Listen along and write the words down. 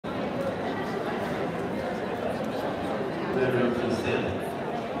Everyone please stand.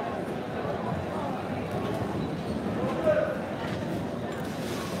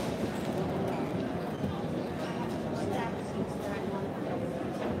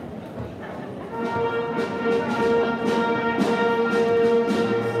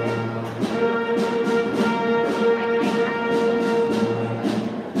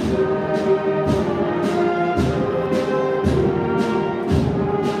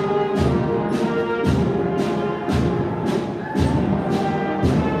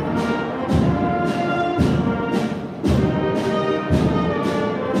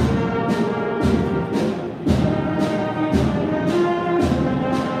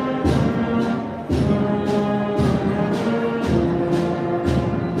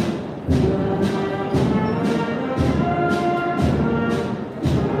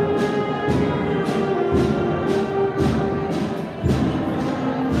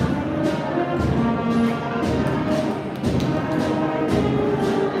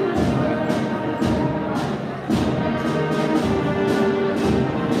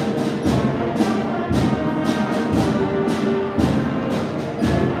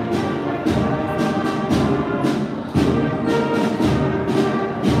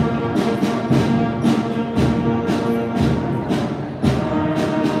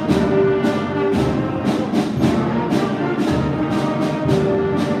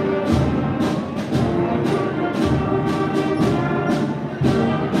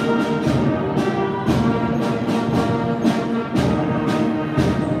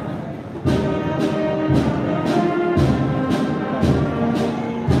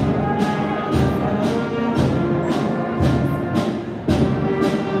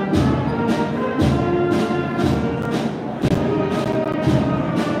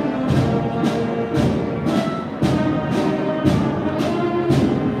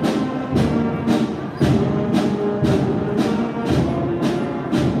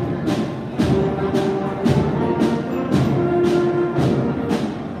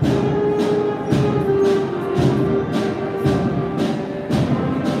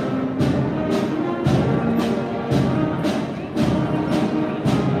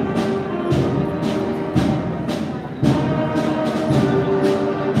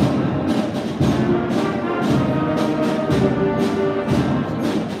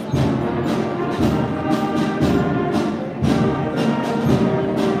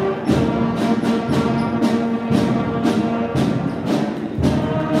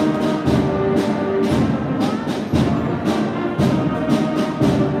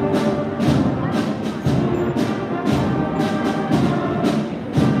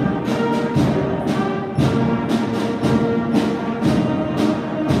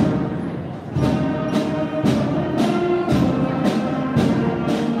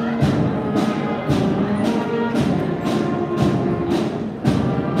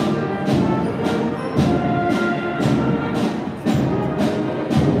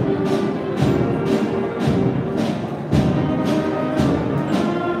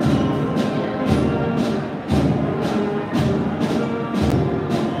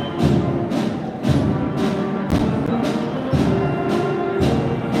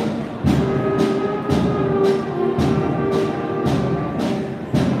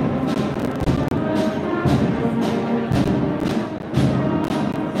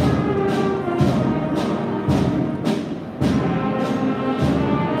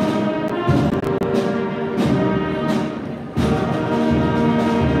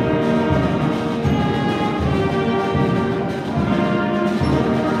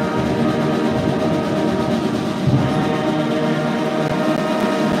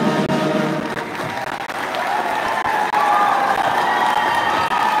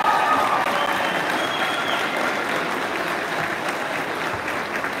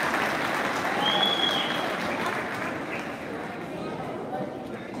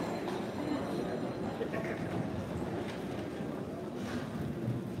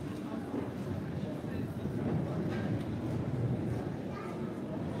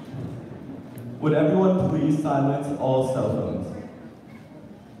 Would everyone please silence all cell phones?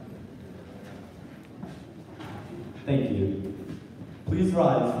 Thank you. Please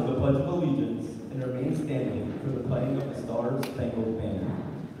rise for the Pledge of Allegiance and remain standing for the playing of the Star-Spangled Banner.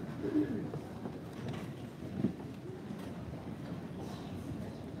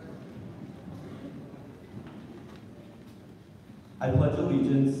 I pledge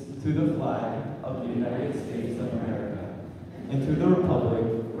allegiance to the flag of the United States of America and to the republic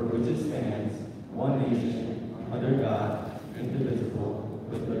for which it stands, one nation, under God, indivisible,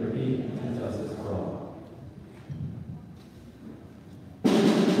 with liberty and justice for all.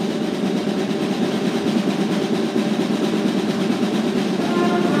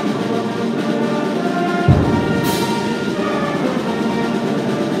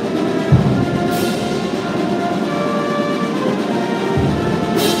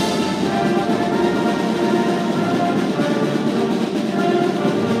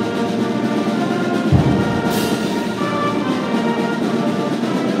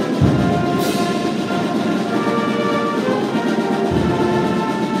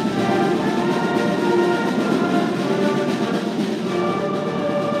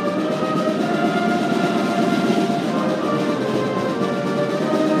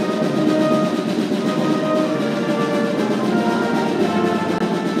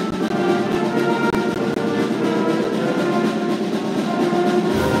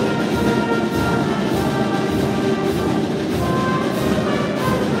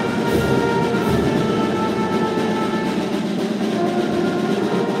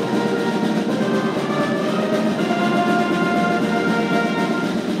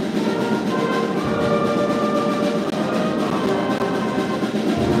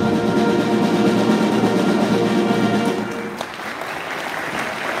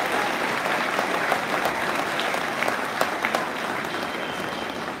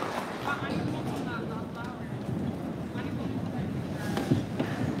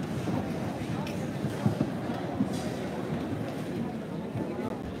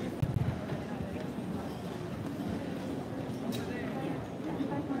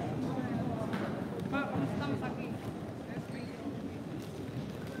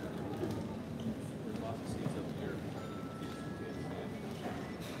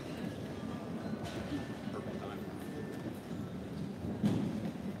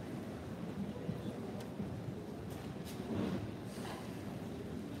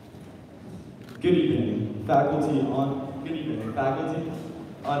 Good evening, faculty,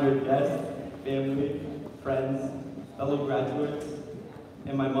 honored guests, family, friends, fellow graduates,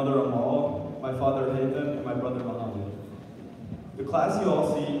 and my mother Amal, my father Haytham, and my brother Muhammad. The class you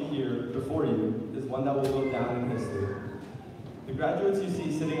all see here before you is one that will go down in history. The graduates you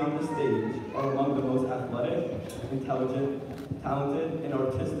see sitting on the stage are among the most athletic, intelligent, talented, and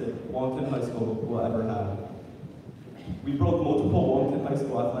artistic Wallington High School will ever have. We broke multiple Wallington High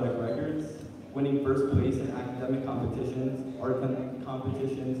School athletic records, winning first place in academic competitions, art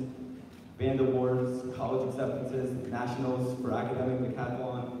competitions, band awards, college acceptances, nationals for academic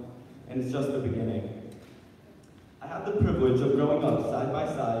decathlon, and it's just the beginning. I had the privilege of growing up side by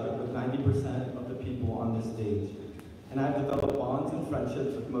side with 90% of the people on this stage, and I've developed bonds and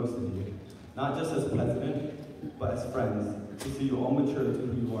friendships with most of you, not just as president, but as friends, to see you all mature to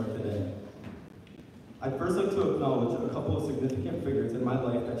who you are today. I'd first like to acknowledge a couple of significant figures in my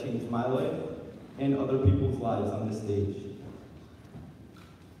life that changed my life and other people's lives on this stage.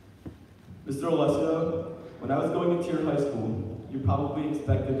 Mr. Alessio, when I was going into your high school, you probably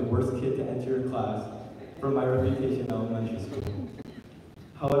expected the worst kid to enter your class from my reputation in elementary school.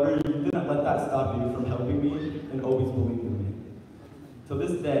 However, you didn't let that stop you from helping me and always believed in me. To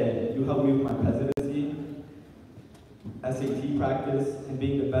this day, you help me with my presidency, SAT practice, and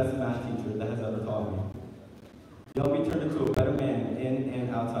being the best math teacher that has ever taught me. You helped me turn into a better man in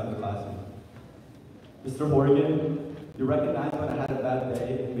and outside the classroom. Mr. Horgan, you recognized when I had a bad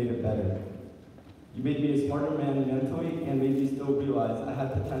day and made it better. You made me a smarter man mentally and made me still realize I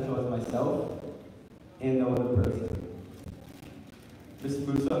had potential as myself and no other person. Ms.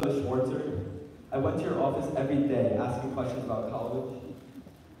 Musa and Ms. Schwartzer, I went to your office every day asking questions about college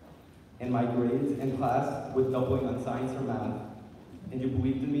and my grades in class with doubling on science or math, and you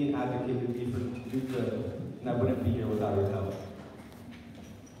believed in me and advocated me for to do good, and I wouldn't be here without your help.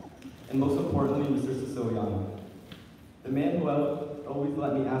 And most importantly, Mr. Siciliano, the man who always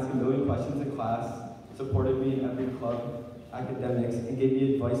let me ask a million questions in class, supported me in every club, academics, and gave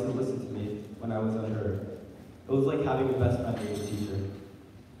me advice and listened to me when I was unheard. It was like having a best friend as a teacher.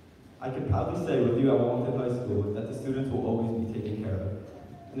 I can proudly say with you at Wallington High School that the students will always be taken care of.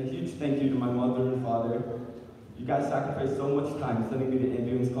 And a huge thank you to my mother and father. You guys sacrificed so much time sending me to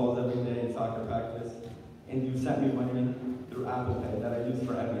ambulance calls every day and soccer practice, and you sent me money through Apple Pay that I use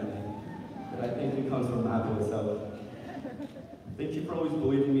for everything, that I think it comes from Apple itself. Thank you for always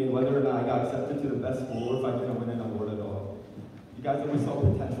believing me in whether or not I got accepted to the best school or if I didn't win an award at all. You guys always saw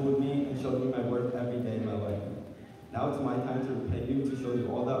potential with me and showed me my worth every day in my life. Now it's my time to repay you to show you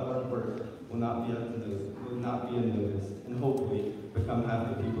all that hard work will not be unnoticed, and hopefully become half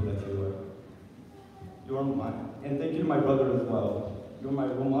the people that you are. You are mine. And thank you to my brother as well. You're my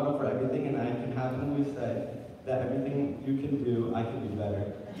role model for everything, and I can happily say that everything you can do, I can do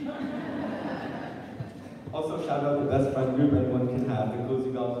better. Also, shout out the best friend group anyone can have, the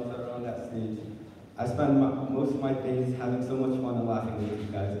cozy goblins that are on that stage. I spend most of my days having so much fun and laughing with you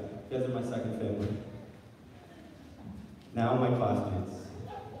guys. You guys are my second family. Now, my classmates.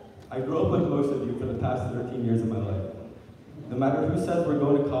 I grew up with most of you for the past 13 years of my life. No matter who says we're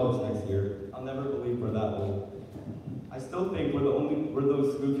going to college next year, I'll never believe we're that old. I still think we're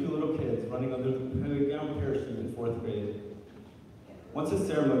those goofy little kids running under the playground parachute in 4th grade. Once the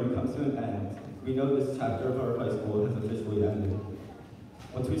ceremony comes to an end, we know this chapter of our high school has officially ended.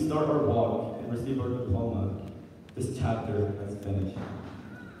 Once we start our walk and receive our diploma, this chapter has finished.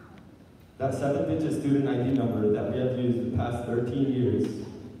 That 7-digit student ID number that we have used the past 13 years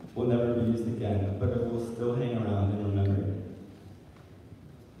will never be used again, but it will still hang around in our memory.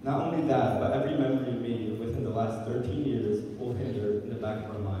 Not only that, but every memory made within the last 13 years will hinder in the back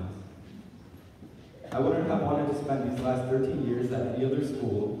of our minds. I wouldn't have wanted to spend these last 13 years at any other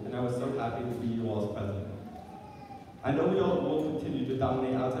school, and I was so happy to be you all's president. I know we all will continue to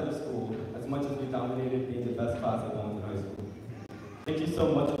dominate outside of school as much as we dominated being the best class at Wallington High School. Thank you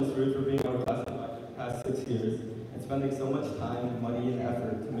so much, Ms. Ruth, for being our class advisor for the past 6 years and spending so much time, money, and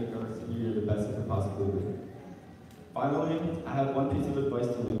effort to make our senior year the best it could possibly be. Finally, I have one piece of advice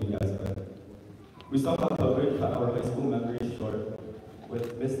to leave you guys with. We saw how COVID cut our high school memories short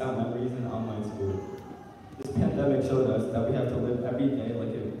with missed out memories in online school. This pandemic showed us that we have to live every day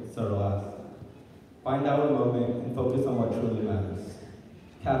like it's our last. Find our moment and focus on what truly matters.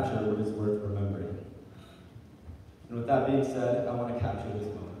 Capture what is worth remembering. And with that being said, I want to capture this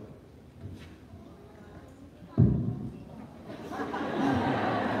moment.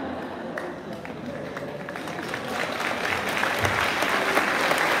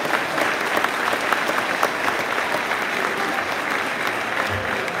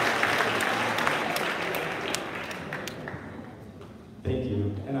 Thank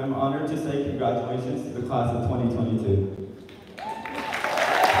you, and I'm honored to say congratulations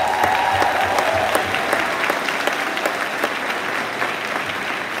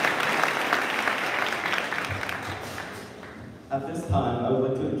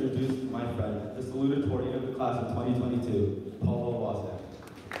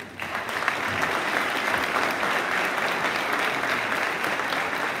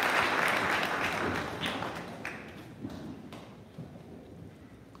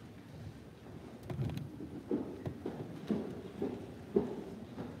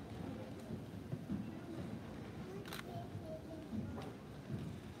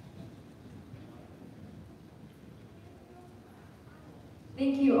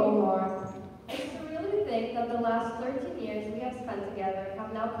Thank you, Omar. It's surreal to think that the last 13 years we have spent together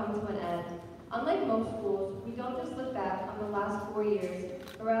have now come to an end. Unlike most schools, we don't just look back on the last 4 years,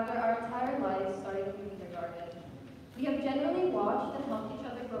 but rather our entire lives starting from kindergarten. We have generally watched and helped each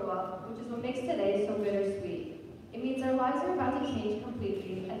other grow up, which is what makes today so bittersweet. It means our lives are about to change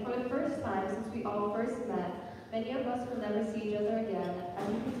completely, and for the first time since we all first met, many of us will never see each other again as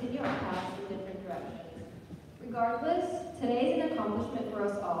we continue our paths in different directions. Regardless, today is an accomplishment for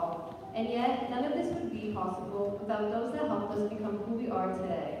us all, and yet none of this would be possible without those that helped us become who we are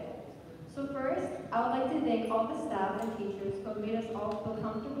today. So first, I would like to thank all the staff and teachers who have made us all feel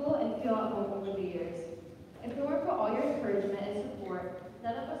comfortable and feel at home over the years. If it weren't for all your encouragement and support,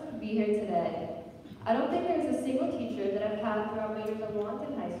 none of us would be here today. I don't think there is a single teacher that I've had throughout my years at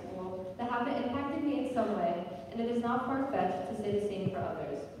Wallington High School that haven't impacted me in some way, and it is not far-fetched to say the same for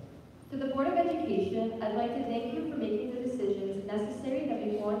others. To the Board of Education, I'd like to thank you for making the decisions necessary to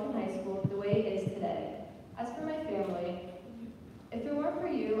make Wallington High School the way it is today. As for my family, if it weren't for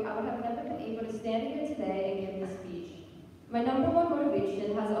you, I would have never been able to stand here today and give this speech. My number one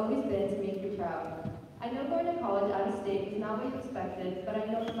motivation has always been to make you proud. I know going to college out of state is not what you expected, but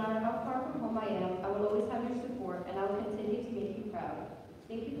I know no matter how far from home I am, I will always have your support, and I will continue to make you proud.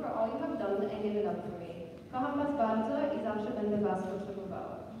 Thank you for all you have done and given up for me. Kocham was bardzo I zawsze będę was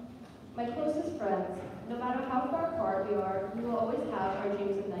potrzebowała. My closest friends, no matter how far apart we are, we will always have our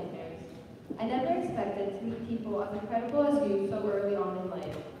dreams and nightmares. I never expected to meet people as incredible as you so early on in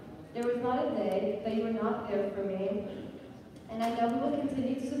life. There was not a day that you were not there for me, and I know we will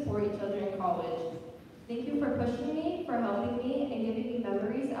continue to support each other in college. Thank you for pushing me, for helping me, and giving me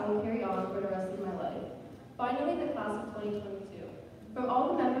memories I will carry on for the rest of my life. Finally, the class of 2022. From all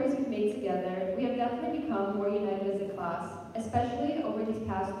the memories we've made together, we have definitely become more united as a class, especially over these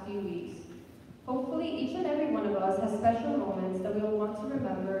past few weeks. Hopefully, each and every one of us has special moments that we will want to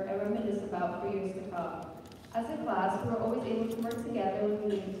remember and reminisce about for years to come. As a class, we were always able to work together when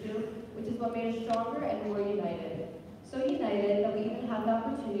we needed to, which is what made us stronger and more united. So united that we even had the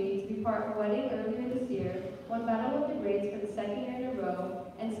opportunity to be part of a wedding earlier this year, won Battle of the Grades for the second year in a row,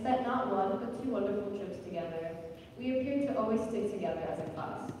 and spent not one, but 2 wonderful trips together. We appeared to always stick together as a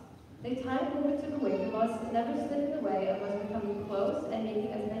class. The time COVID took away from us never stood in the way of us becoming close and making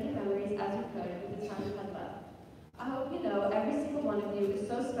as many memories as we could with the time we had left. I hope you know every single one of you is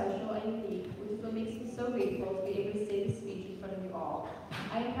so special and unique, which is what makes me so grateful to be able to say this speech in front of you all.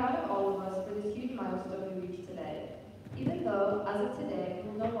 I am proud of all of us for this huge milestone we reached today. Even though, as of today,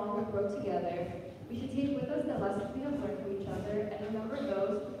 we will no longer grow together, we should take with us the lessons we have learned from each other and remember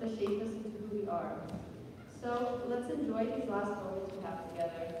those that shaped us into who we are. So, let's enjoy these last moments we have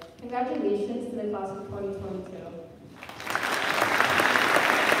together. Congratulations to the class of 2022.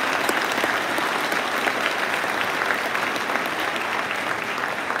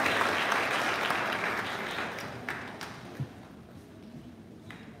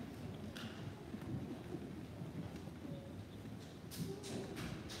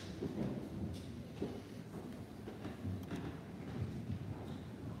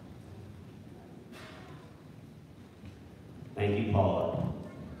 Thank you, Paula.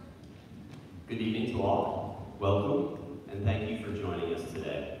 Good evening to all. Welcome, and thank you for joining us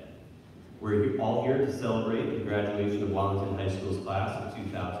today. We're all here to celebrate the graduation of Wallington High School's class of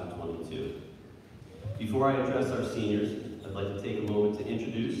 2022. Before I address our seniors, I'd like to take a moment to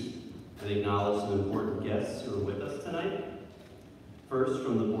introduce and acknowledge some important guests who are with us tonight. First,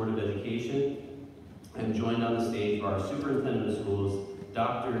 from the Board of Education, I'm joined on the stage by our Superintendent of Schools,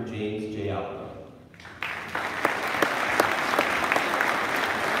 Dr. James J. Alba.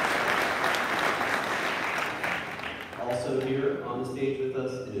 Also here on the stage with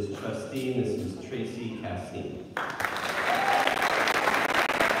us is Trustee Mrs. Tracy Castine.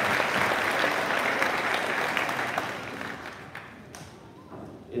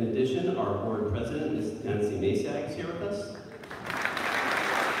 In addition, our Board President, Ms. Nancy Masiak, is here with us.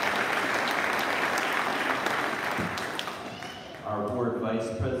 Our Board Vice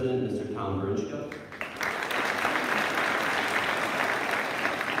President, Mr. Tom Berinchka.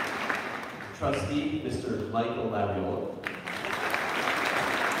 Trustee, Mr. Michael Labriola.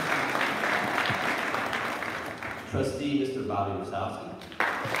 Trustee, Mr. Bobby Rosowski.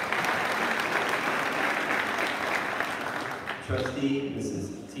 Trustee,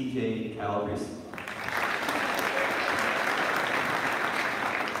 Mrs. T.J. Calabrese.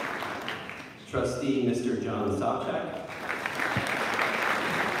 Trustee, Mr. John Sopchak.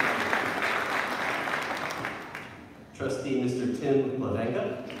 Trustee, Mr. Tim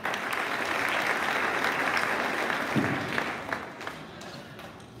Lavenga.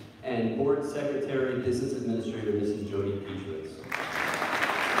 And Board Secretary, Business Administrator, Mrs. Jody Petrowitz.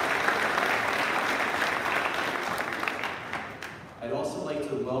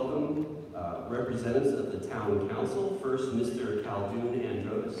 welcome representatives of the Town Council. First, Mr. Caldoun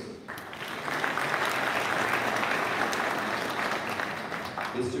Andros.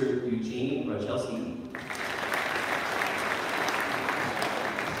 Mr. Eugene Rachelski.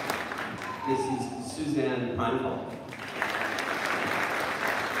 Mrs. Suzanne Primefall.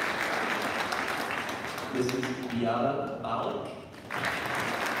 Mrs. Beata Balik.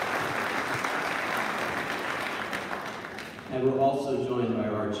 And we're also joined by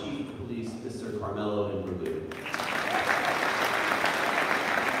our Chief of Police, Mr. Carmelo Imbruglia.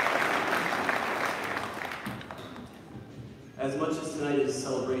 As much as tonight is a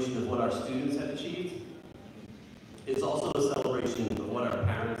celebration of what our students have achieved, it's also a celebration of what our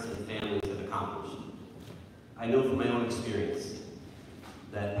parents and families have accomplished. I know from my own experience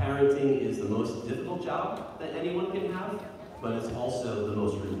that parenting is the most difficult job that anyone can have, but it's also the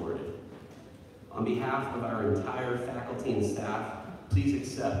most rewarding. On behalf of our entire faculty and staff, please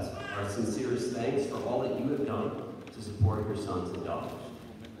accept our sincerest thanks for all that you have done to support your sons and daughters.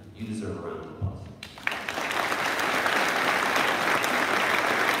 You deserve a round of applause.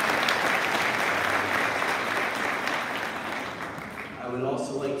 I would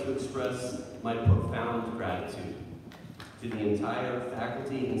also like to express my profound gratitude to the entire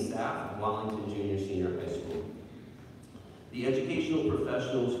faculty and staff of Wallington Junior Senior High School. The educational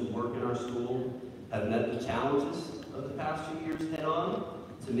professionals who work in our school have met the challenges of the past few years head on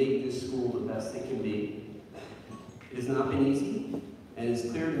to make this school the best it can be. It has not been easy, and it's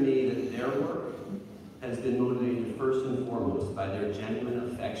clear to me that their work has been motivated first and foremost by their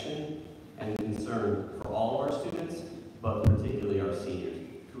genuine affection and concern for all of our students, but particularly our seniors.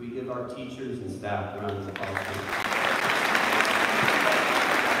 Could we give our teachers and staff a round of applause?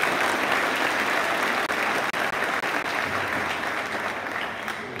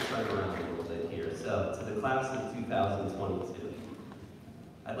 To the class of 2022.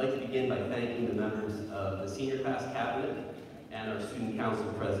 I'd like to begin by thanking the members of the senior class cabinet and our student council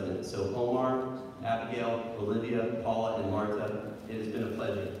president. So Omar, Abigail, Olivia, Paula, and Marta, it has been a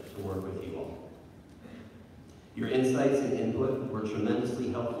pleasure to work with you all. Your insights and input were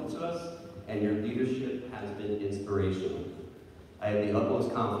tremendously helpful to us, and your leadership has been inspirational. I have the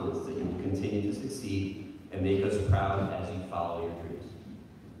utmost confidence that you will continue to succeed and make us proud as you follow your dreams.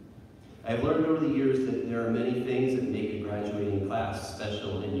 I've learned over the years that there are many things that make a graduating class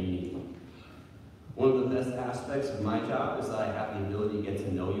special and unique. One of the best aspects of my job is that I have the ability to get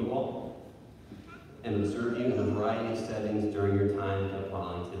to know you all and observe you in a variety of settings during your time at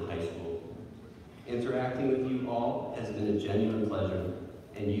Wallington High School. Interacting with you all has been a genuine pleasure,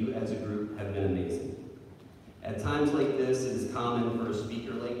 and you as a group have been amazing. At times like this, it is common for a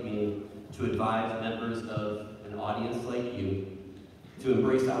speaker like me to advise members of an audience like you to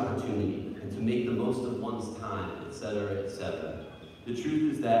embrace opportunity and to make the most of one's time, etc., etc. The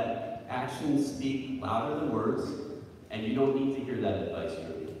truth is that actions speak louder than words, and you don't need to hear that advice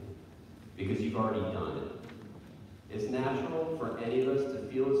from me, because you've already done it. It's natural for any of us to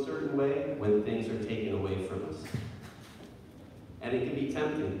feel a certain way when things are taken away from us. And it can be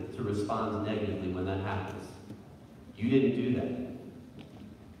tempting to respond negatively when that happens. You didn't do that.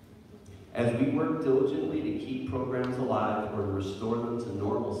 As we work diligently to keep programs alive or to restore them to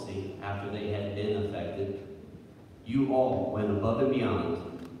normalcy after they had been affected, you all went above and beyond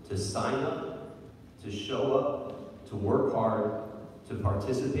to sign up, to show up, to work hard, to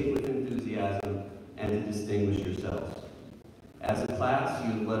participate with enthusiasm, and to distinguish yourselves. As a class,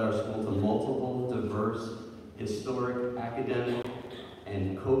 you have led our school to multiple, diverse, historic, academic,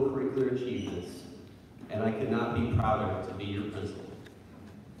 and co-curricular achievements, and I could not be prouder to be your principal.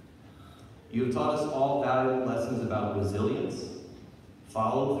 You have taught us all valuable lessons about resilience,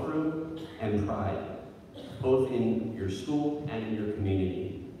 follow-through, and pride, both in your school and in your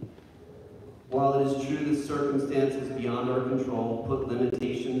community. While it is true that circumstances beyond our control put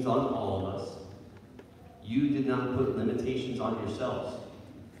limitations on all of us, you did not put limitations on yourselves.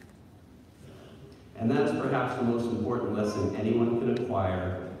 And that is perhaps the most important lesson anyone can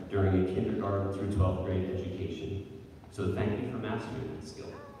acquire during a kindergarten through 12th grade education. So thank you for mastering that skill.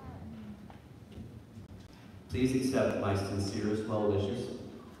 Please accept my sincerest well wishes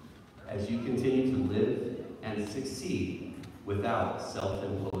as you continue to live and succeed without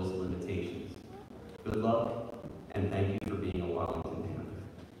self-imposed limitations. Good luck, and thank you for being a Wallington Panther.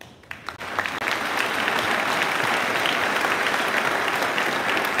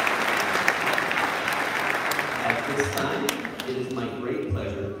 At this time, it is my great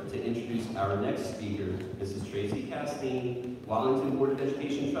pleasure to introduce our next speaker, Mrs. Tracy Castine, Wallington Board of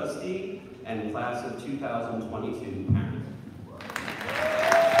Education trustee and class of 2022 parent.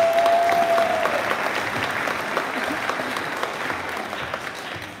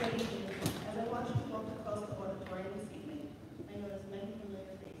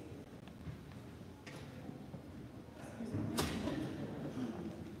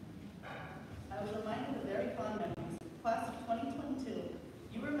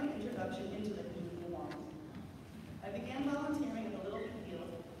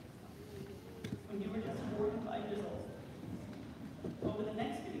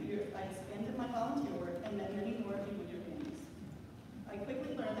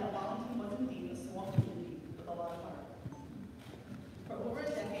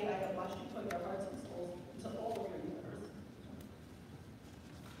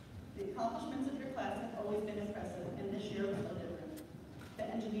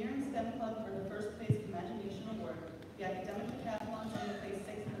 STEM Club earned the first place Imagination Award. The academic decathlon earned placed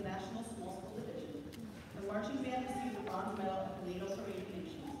 6th in the National Small School Division. The marching band received a bronze medal at the NATO Parade of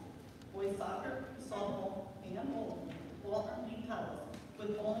Nations. Boys soccer, softball, and bowling all earned league titles,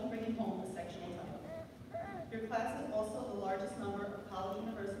 with bowling bringing home the sectional title. Your class is also the largest number of college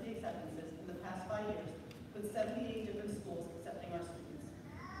university acceptances in the past 5 years, with 78 different schools accepting our students.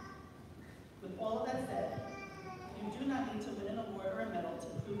 With all of that said, you do not need to win an award or a medal to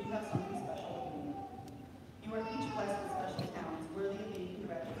prove you have something special within you. You are each blessed with special talents worthy of being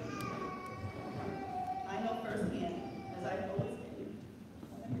congratulated. I know firsthand, as I've always been,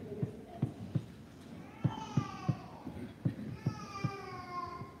 one of your biggest fans.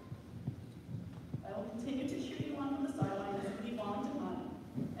 I will continue to cheer you on from the sidelines as you leave Wallington High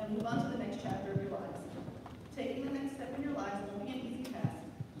and move on to the next chapter of your lives. Taking the next step in your lives won't be an easy task,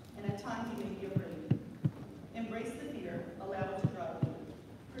 and at times you may be afraid. Embrace the fear, allow it to drive you.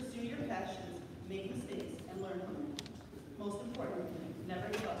 Pursue your passions, make mistakes, and learn from them. Most importantly, never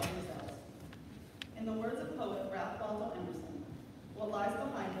give up on yourselves. In the words of poet Ralph Waldo Emerson, what lies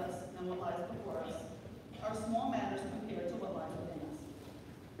behind us and what lies before us are small matters compared to what lies within us.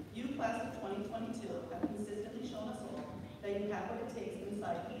 You, class of 2022, have consistently shown us all that you have what it takes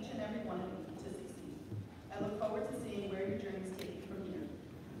inside each and every one of you to succeed. I look forward to seeing where your journeys take you from here.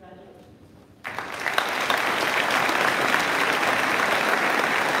 Congratulations.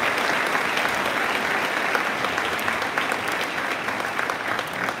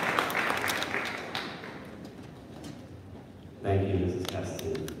 Thank you, Mrs.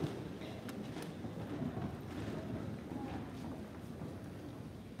 Castillo.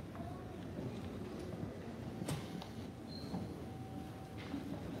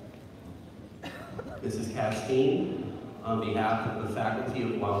 Mrs. Castine, on behalf of the faculty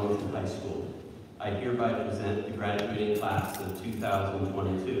of Wallington High School, I hereby present the graduating class of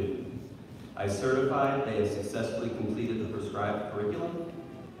 2022. I certify they have successfully completed the prescribed curriculum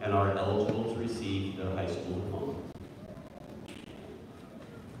and are eligible to receive their high school diploma.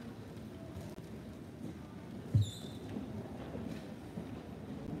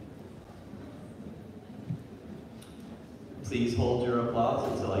 Please hold your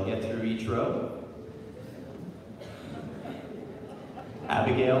applause until I get through each row.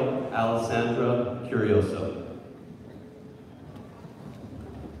 Abigail Alessandra Curioso.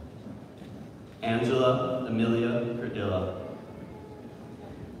 Angela Amelia Cardilla.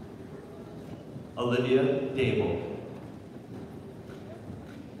 Olivia Dable.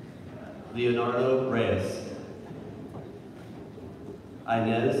 Leonardo Reyes.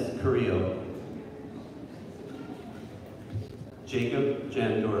 Inez Carrillo. Jacob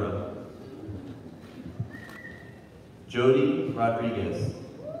Jandura. Jody Rodriguez.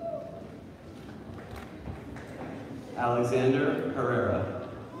 Alexander Herrera.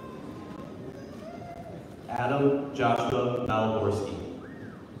 Adam Joshua Malaborski.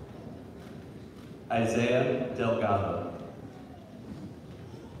 Isaiah Delgado.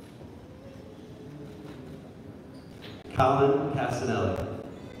 Colin Casanelli.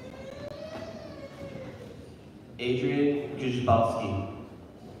 Adrian Guzbowski.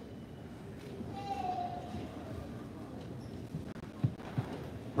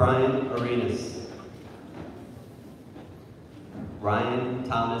 Brian Arenas. Ryan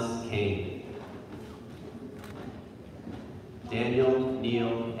Thomas Kane. Daniel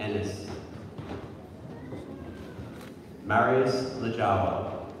Neil Ennis. Marius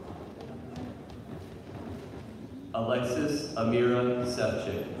Lajawa. Alexis Amira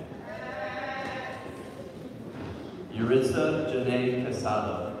Sevchik. Yuritsa Janae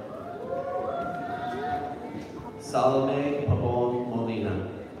Casado. Salome Pabon Molina.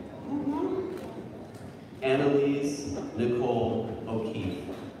 Annalise Nicole O'Keefe.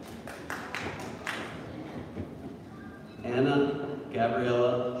 Anna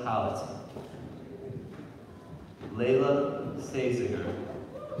Gabriella Hallett. Layla Saziger.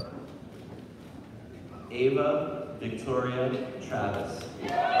 Ava Victoria Travis.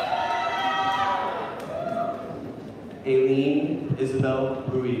 Aileen Isabel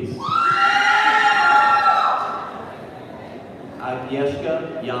Ruiz.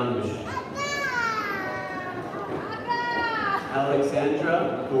 Agnieszka Janusz.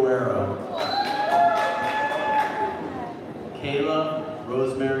 Alexandra Guerrero. Kayla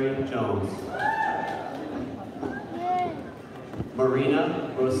Rosemary Jones.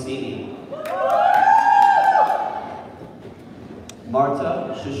 Marina Rossini.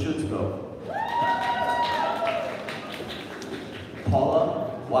 Marta Shishutko. Paula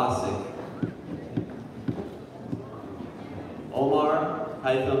Wasik. Omar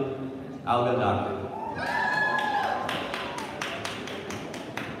Haitham Al-Gaddafi.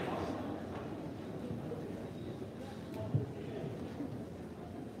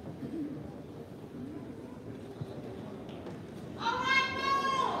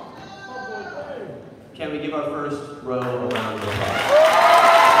 can we give our first row a round of applause?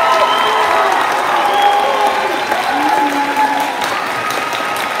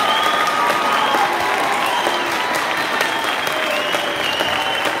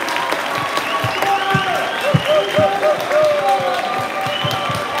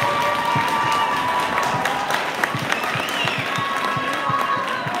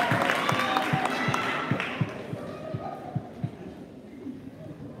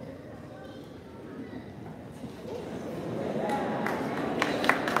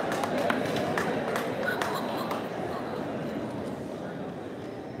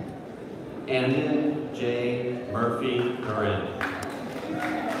 Andon J. Murphy Duran.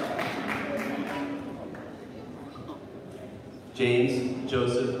 James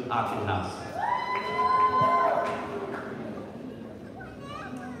Joseph Ackenhouse.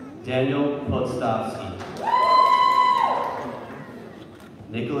 Daniel Podstavsky.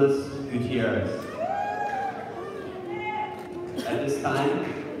 Nicholas Gutierrez. At this time,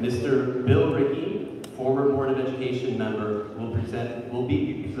 Mr. Bill Rickey, former Board of Education member, will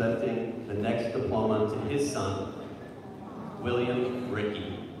be presenting the next diploma to his son, William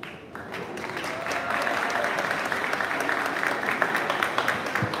Rickey.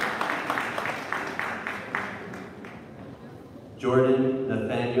 Jordan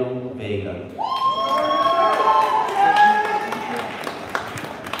Nathaniel Vega.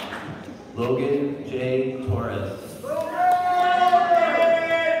 Logan J. Torres.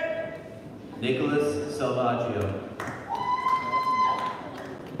 Nicholas Salvaggio.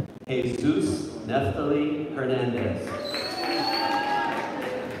 Jesus Neftali Hernandez.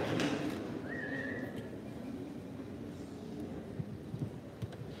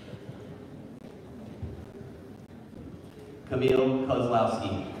 Camille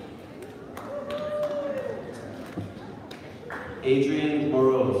Kozlowski. Adrian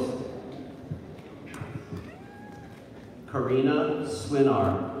Moroz. Karina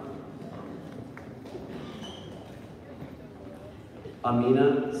Swinar.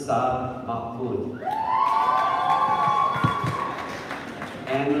 Amina Saad Mahmoud.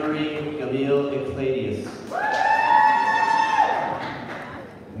 Anne-Marie Gamil Ecladius.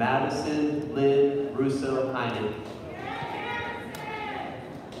 Madison Lynn Russo Heinen.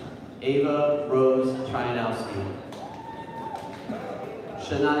 Ava Rose Trynowski.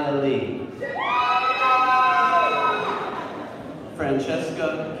 Shania Lee.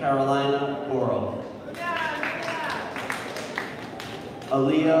 Francesca Carolina Boral.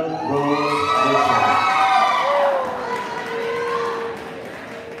 Aaliyah Rose Mitchell.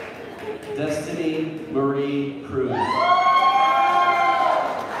 Destiny Marie Cruz.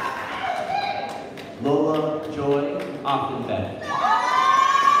 Lola Joy Offenbeck.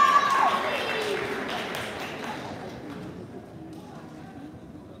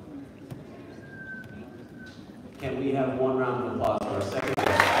 Can we have one round of applause for our second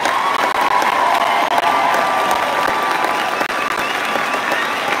guest?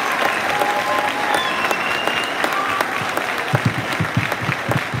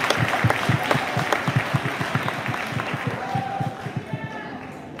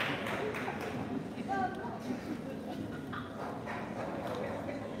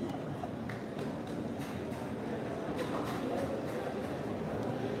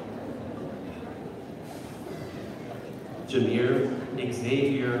 Jameer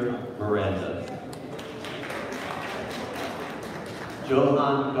Xavier Miranda.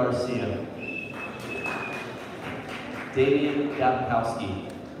 Johan Garcia. Damian Gapkowski.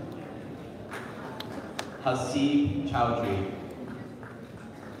 Hasib Chowdhury.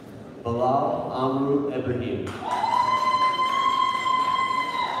 Bilal Amru Ibrahim.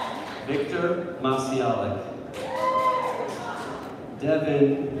 Victor Masialek.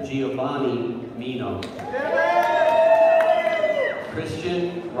 Devin Giovanni Mino.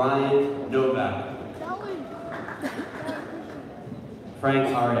 Christian Ryan Novak.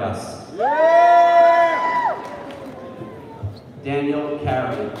 Frank Arias. Daniel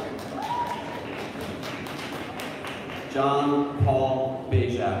Carey. John Paul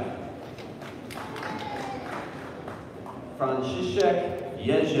Bejak. Franciszek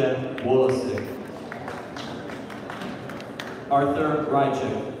Jerzy Wolasik. Arthur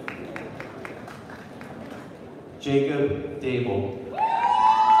Rychik. Jacob Dable.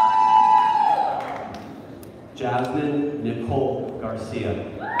 Jasmine Nicole Garcia.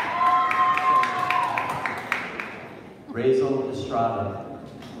 Razel Estrada.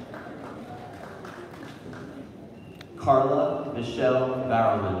 Carla Michelle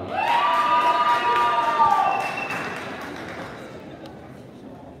Barrowman.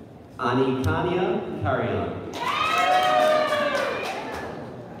 Anikanya Carrion.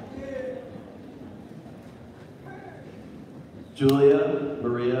 Julia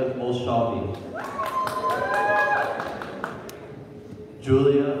Maria Olshavi.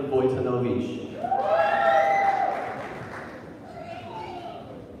 Julia Vojtanovic.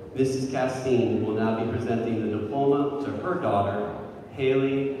 Mrs. Castine will now be presenting the diploma to her daughter,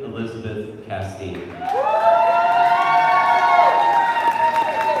 Haley Elizabeth Castine.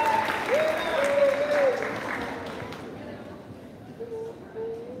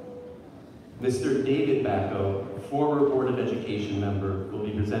 Mr. David Bacco, former Board of Education member, will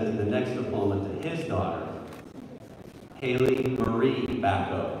be presenting the next diploma to his daughter, Haley Marie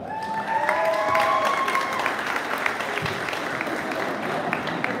Bacco.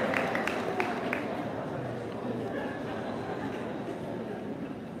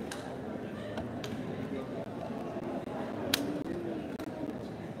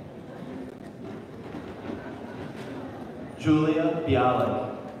 Julia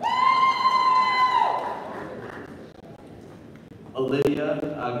Bialik. Olivia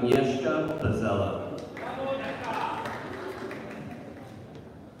Agnieszka Bazella.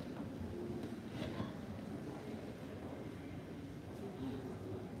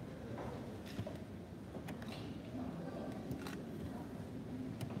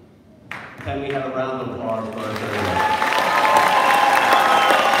 Can we have a round of applause for our third?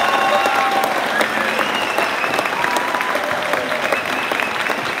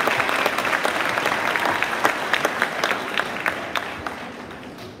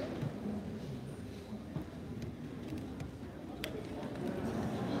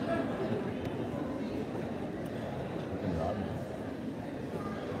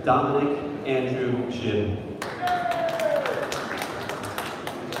 Dominic Andrew Shib.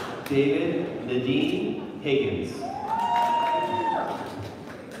 David Nadine Higgins.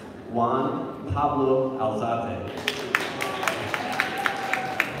 Juan Pablo Alzate.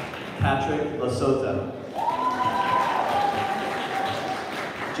 Patrick Lasota.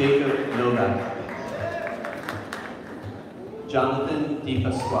 Jacob Novak. Jonathan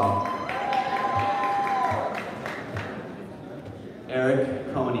DePasquale.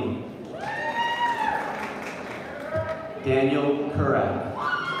 Eric Coney. Daniel Kurak.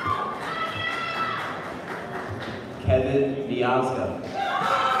 Kevin Miazga.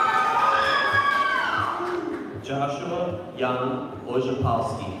 Joshua Jan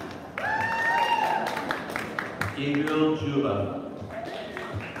Ojapalski. Gabriel Juba.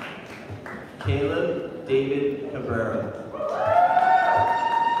 Caleb David Cabrera.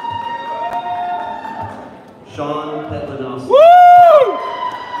 Sean Petlanowski.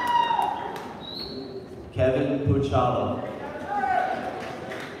 Kevin Puchala.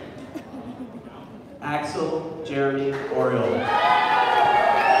 Axel Jeremy Oriole.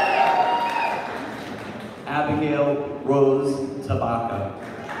 Abigail Rose Tabaka.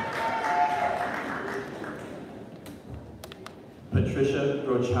 Patricia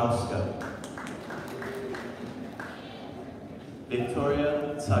Grochowska.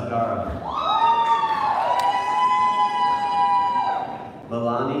 Victoria Tagara.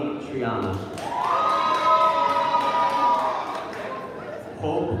 Melanie Triana.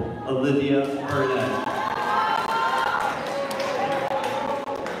 Hope Olivia Burnett.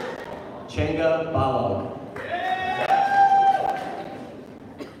 Chenga Balog.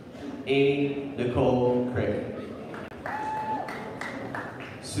 Amy Nicole Crick.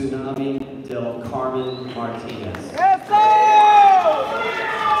 Tsunami Del Carmen Martinez.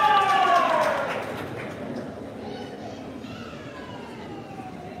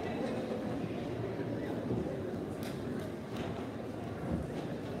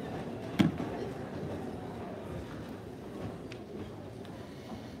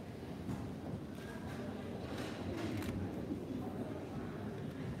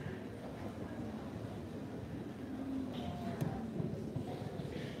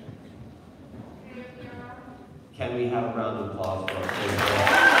 Can we have a round of applause for our favorite?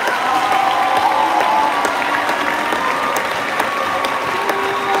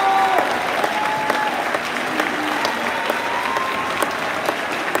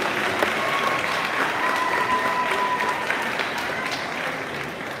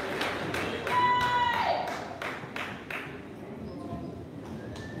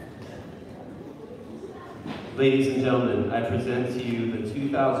 Ladies and gentlemen, I present to you the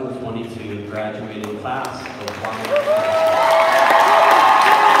 2022 graduating class of Wallington.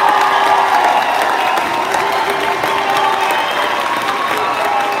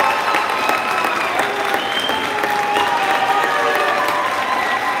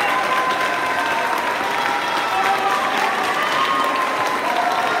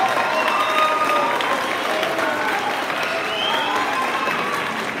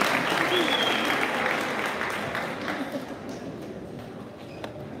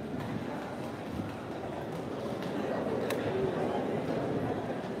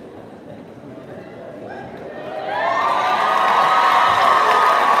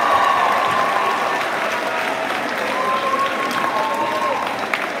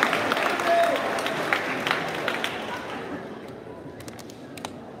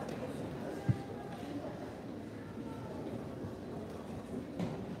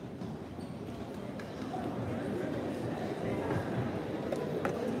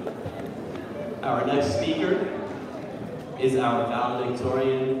 Our next speaker is our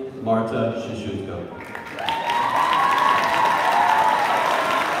valedictorian, Marta Shishutko.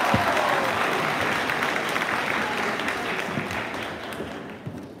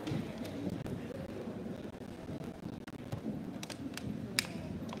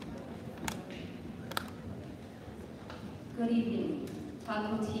 Good evening,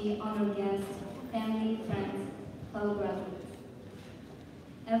 faculty, honored guests, family, friends, fellow graduates.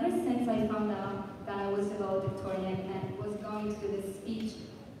 Ever since I found out that I was a valedictorian and was going to do this speech,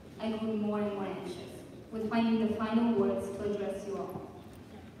 I grew more and more anxious with finding the final words to address you all.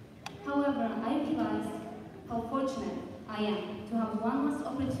 However, I realized how fortunate I am to have one last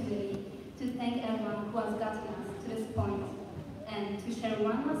opportunity to thank everyone who has gotten us to this point and to share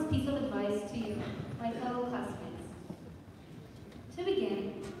one last piece of advice to you, my fellow classmates. To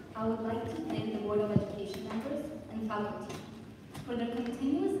begin, I would like to thank the Board of Education members and faculty for their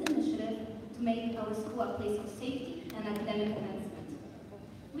continuous initiative to make our school a place of safety and academic advancement.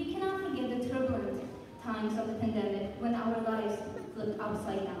 We cannot forget the turbulent times of the pandemic when our lives flipped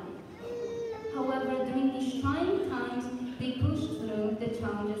upside down. However, during these trying times, they pushed through the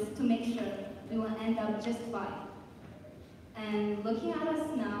challenges to make sure we will end up just fine. And looking at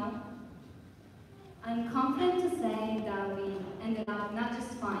us now, I'm confident to say that we ended up not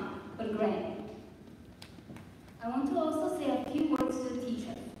just fine, but great. I want to also say a few words to the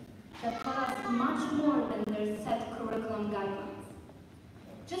teachers that taught us much more than their set curriculum guidelines.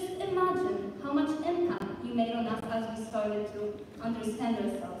 Just imagine how much impact you made on us as we started to understand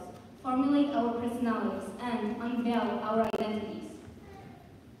ourselves, formulate our personalities, and unveil our identities.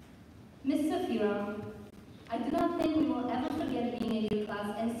 Ms. Safira, I do not think we will ever forget being in your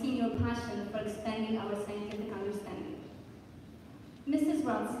class and seeing your passion for expanding our scientific understanding. Mrs.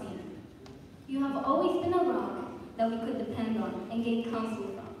 Rothstein, you have always been a rock that we could depend on and gain counsel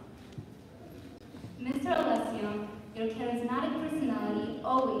from. Mr. Alessio, your charismatic personality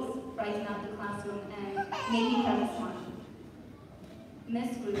always brightened up the classroom and made me very smart.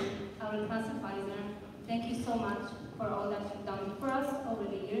 Ms. Ruth, our class advisor, thank you so much for all that you've done for us over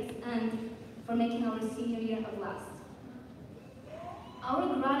the years and for making our senior year a blast.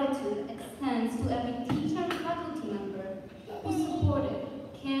 Our gratitude extends to every teacher and faculty member who supported,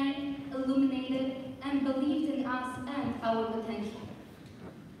 cared, illuminated, and believed in us and our potential.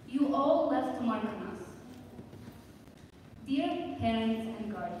 You all left a mark on us. Dear parents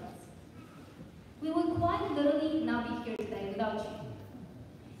and guardians, we would quite literally not be here today without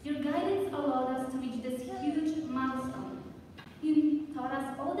you. Your guidance allowed us to reach this huge milestone. You taught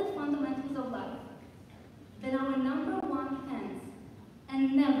us all the fundamentals of life, been our #1 fans,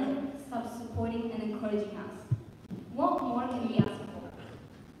 and never stopped supporting and encouraging us. What more can we ask for?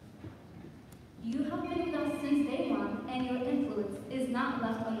 You have been with us since day one, and your influence is not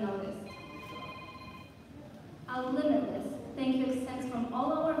left unnoticed. Our limitless thank you extends from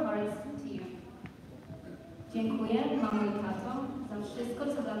all our hearts to you. Dziękuję, mamo i tato, za wszystko,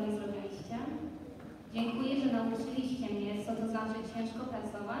 co dla mnie zrobiliście. Dziękuję, że nauczyliście mnie, co to znaczy ciężko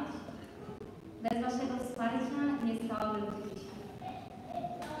pracować. Bez waszego wsparcia nie stałabym tu dzisiaj.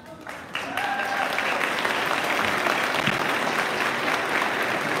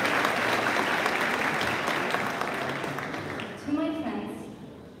 To my friends,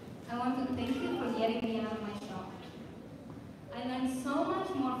 I want to thank you for getting me out of my shell. I learned so much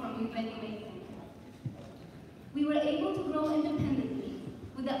more from you than you may think. We were able to grow independently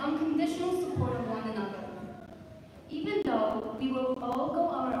with the unconditional support of one another. Even though we will all go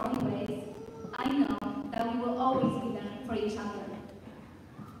our own ways, I know that we will always be there for each other.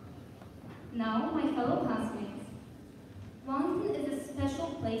 Now, my fellow classmates, Wallington is a special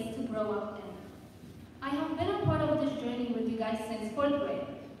place to grow up in. I have been a part of this journey with you guys since 4th grade,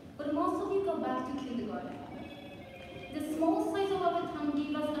 but most of you go back to kindergarten. The small size of our town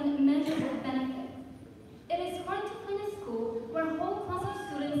gave us an immeasurable benefit. It is hard to find a school where a whole class of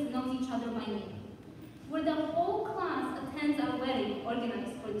students knows each other by name, where the whole class attends a wedding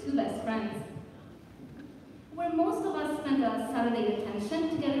organized for 2 best friends, where most of us spent a Saturday detention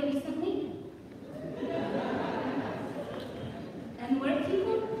together recently, and where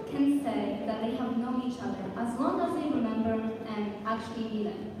people can say that they have known each other as long as they remember and actually meet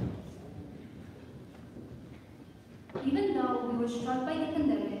them. Even though we were struck by the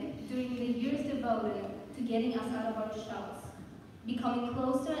pandemic during the years devoted to getting us out of our shells, becoming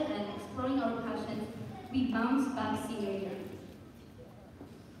closer and exploring our passions, we bounced back senior year.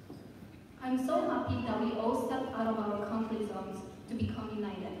 I'm so happy that we all stepped out of our comfort zones to become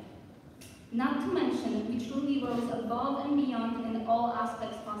united. Not to mention, we truly rose above and beyond in all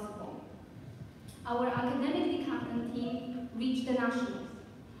aspects possible. Our academic decathlon team reached the nationals.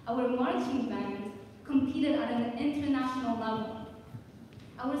 Our marching band competed at an international level.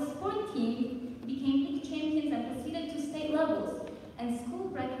 Our sport team became league champions and proceeded to state levels, and school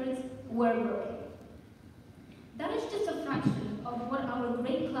records were broken. That is just a fraction of what our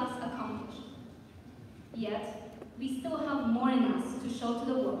great class accomplished. Yet, we still have more in us to show to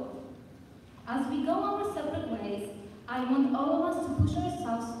the world. As we go our separate ways, I want all of us to push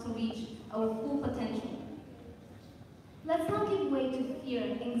ourselves to reach our full potential. Let's not give way to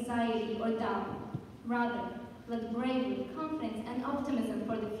fear, anxiety, or doubt. Rather, let bravery, confidence, and optimism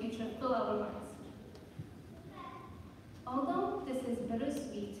for the future fill our hearts. Although this is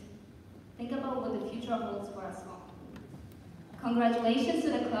bittersweet, think about what the future holds for us all. Congratulations to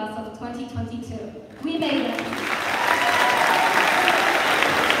the class of 2022. We made it!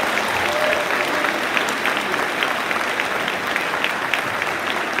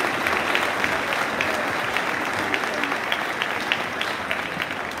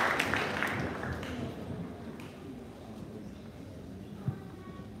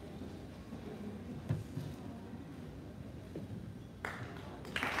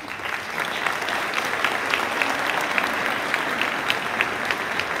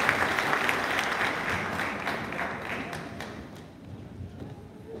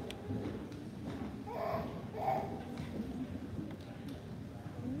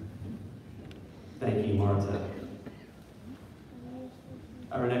 Thank you, Marta.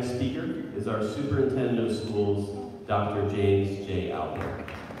 Our next speaker is our Superintendent of Schools, Dr. James J. Albert.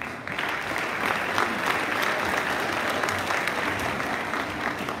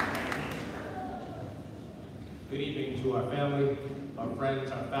 Good evening to our family, our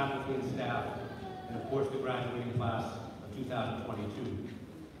friends, our faculty and staff, and of course the graduating class of 2022.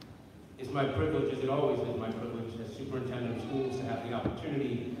 It's my privilege, as it always is my privilege as Superintendent of Schools, to have the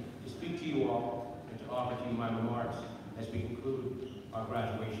opportunity to speak to you all and to offer to you my remarks as we conclude our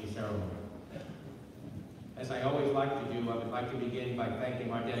graduation ceremony. As I always like to do, I would like to begin by thanking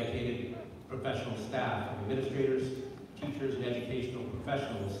our dedicated professional staff, administrators, teachers, and educational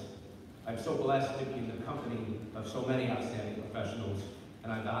professionals. I'm so blessed to be in the company of so many outstanding professionals,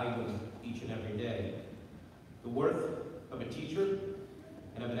 and I value them each and every day. The worth of a teacher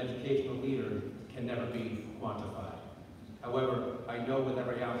and of an educational leader can never be quantified. However, I know with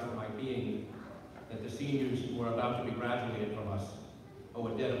every ounce of my being that the seniors who are about to be graduated from us owe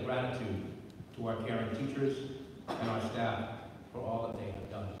a debt of gratitude to our caring teachers and our staff for all that they have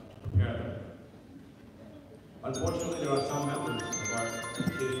done to prepare them. Unfortunately, there are some members of our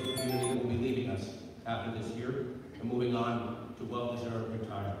educational community who will be leaving us after this year and moving on to well-deserved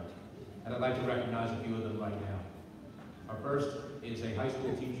retirement. And I'd like to recognize a few of them right now. Our first is a high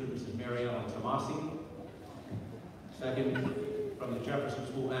school teacher, Mrs. Mary Ellen Tomasi. Second, from the Jefferson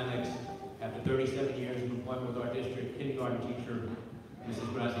School Annex, after 37 years of employment with our district, kindergarten teacher,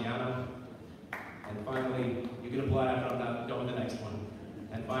 Mrs. Graziano. And finally, you can apply after I'm not done with the next one.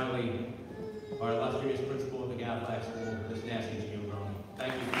 And finally, our illustrious principal of the Gafflack School, Ms. Nancy Giovanni.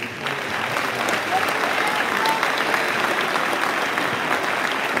 Thank you for your service.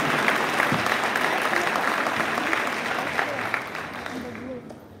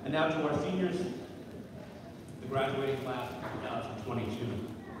 And now to our seniors, the graduating class of 2022.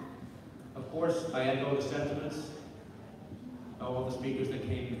 Of course, I echo the sentiments of all the speakers that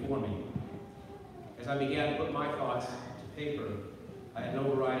came before me. As I began to put my thoughts to paper, I had an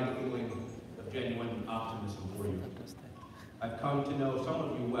overriding feeling of genuine optimism for you. I've come to know some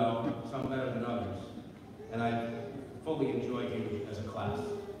of you well, some better than others, and I've fully enjoyed you as a class.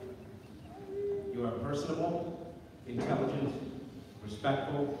 You are personable, intelligent,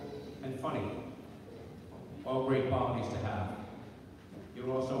 respectful, and funny. All great qualities to have.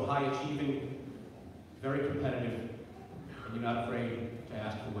 You're also high-achieving, very competitive, and you're not afraid to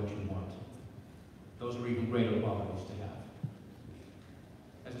ask for what you want. Those are even greater qualities to have.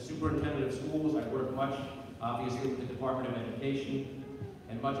 As a superintendent of schools, I work much, obviously, with the Department of Education,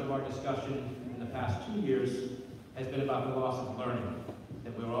 and much of our discussion in the past 2 years has been about the loss of learning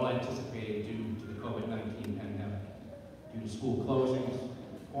that we're all anticipating due to the COVID-19 pandemic, due to school closings,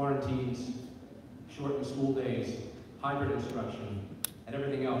 quarantines, shortened school days, hybrid instruction, and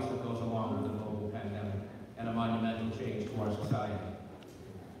everything else that goes along with the global pandemic and a monumental change to our society.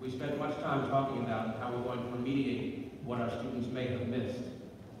 We spent much time talking about how we're going to remediate what our students may have missed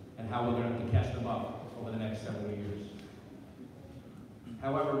and how we're going to catch them up over the next several years.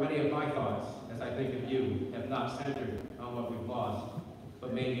 However, many of my thoughts, as I think of you, have not centered on what we've lost,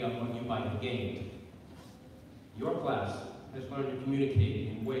 but maybe on what you might have gained. Your class has learned to communicate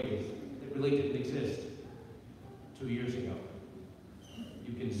in ways that really didn't exist 2 years ago.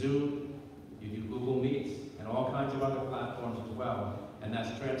 You can Zoom, you do Google Meets, and all kinds of other platforms as well, and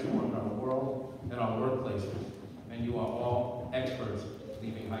that's transformed our world and our workplaces. And you are all experts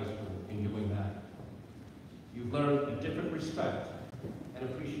leaving high school in doing that. You've learned a different respect and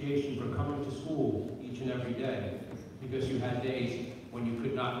appreciation for coming to school each and every day, because you had days when you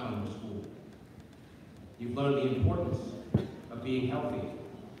could not come to school. You've learned the importance of being healthy,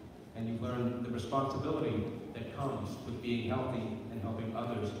 and you've learned the responsibility that comes with being healthy and helping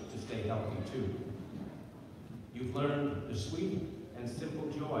others to stay healthy too. You've learned the sweet and simple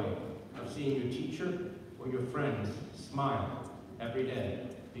joy of seeing your teacher or your friends smile every day,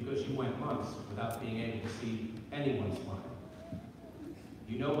 because you went months without being able to see anyone smile.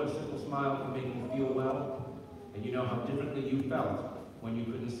 You know what a simple smile can make you feel well, and you know how differently you felt when you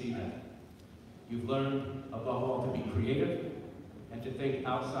couldn't see them. You've learned, above all, to be creative and to think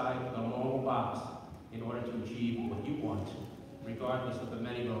outside the normal box in order to achieve what you want, regardless of the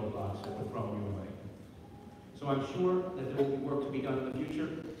many roadblocks that were thrown your way. So I'm sure that there will be work to be done in the future,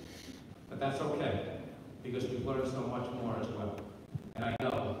 but that's okay, because we've learned so much more as well. And I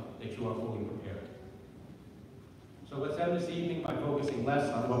know that you are fully prepared. So let's end this evening by focusing less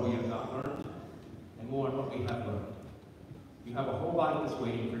on what we have not learned and more on what we have learned. You have a whole life that's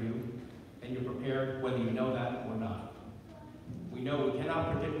waiting for you, and you're prepared whether you know that or not. We know we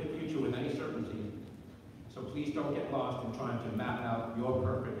cannot predict the future with any certainty, so please don't get lost in trying to map out your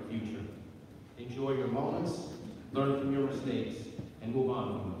perfect future. Enjoy your moments, learn from your mistakes, and move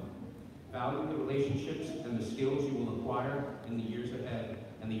on from them. Value the relationships and the skills you will acquire in the years ahead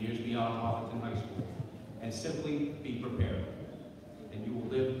and the years beyond Wallington High School. And simply be prepared, and you will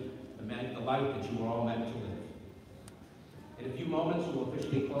live the life that you were all meant to live. In a few moments, we will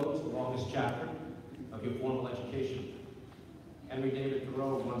officially close the longest chapter of your formal education. Henry David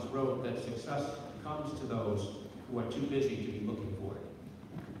Thoreau once wrote that success comes to those who are too busy to be looking for it.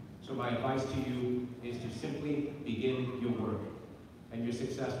 So my advice to you is to simply begin your work, and your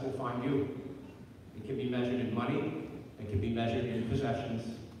success will find you. It can be measured in money, it can be measured in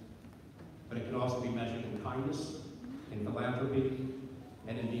possessions, but it can also be measured in kindness, in philanthropy,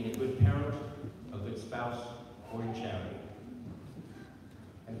 and in being a good parent, a good spouse, or in charity.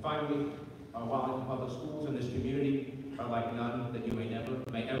 And finally, our Wallington Public Schools in this community are like none that you may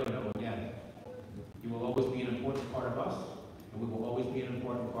ever know again. You will always be an important part of us, and we will always be an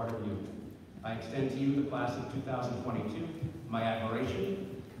important part of you. I extend to you, the class of 2022, my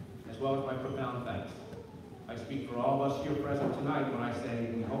admiration, as well as my profound thanks. I speak for all of us here present tonight when I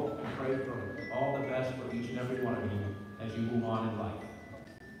say we hope and pray for all the best for each and every one of you as you move on in life.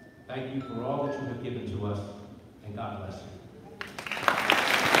 Thank you for all that you have given to us, and God bless you.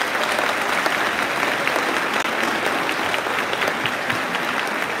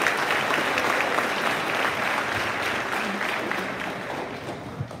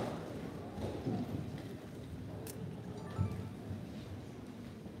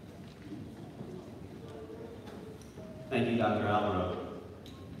 Thank you, Dr. Alvaro.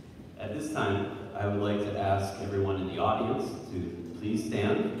 At this time, I would like to ask everyone in the audience to please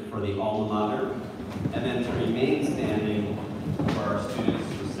stand for the alma mater, and then to remain standing for our students